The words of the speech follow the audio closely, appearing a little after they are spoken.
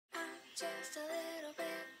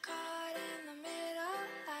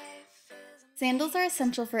Sandals are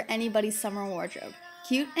essential for anybody's summer wardrobe.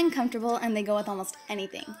 Cute and comfortable, and they go with almost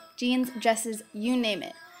anything. Jeans, dresses, you name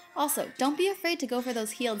it. Also, don't be afraid to go for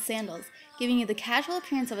those heeled sandals, giving you the casual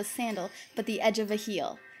appearance of a sandal, but the edge of a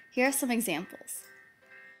heel. Here are some examples.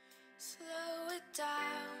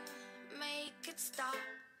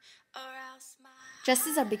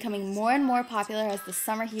 Dresses are becoming more and more popular as the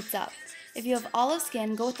summer heats up. If you have olive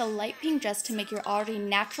skin, go with a light pink dress to make your already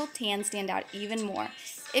natural tan stand out even more.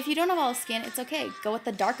 If you don't have olive skin, it's okay. Go with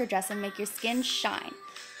the darker dress and make your skin shine.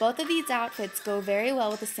 Both of these outfits go very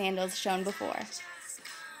well with the sandals shown before.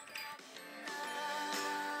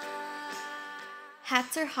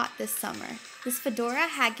 Hats are hot this summer. This fedora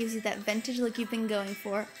hat gives you that vintage look you've been going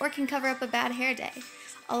for, or can cover up a bad hair day.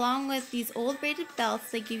 Along with these old braided belts,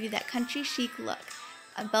 they give you that country chic look.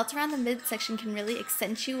 A belt around the midsection can really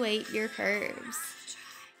accentuate your curves.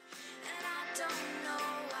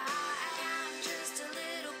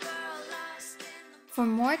 For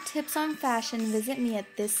more tips on fashion, visit me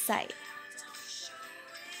at this site.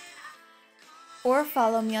 Or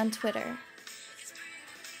follow me on Twitter.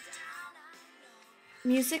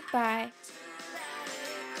 Music by.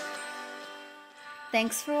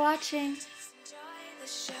 Thanks for watching.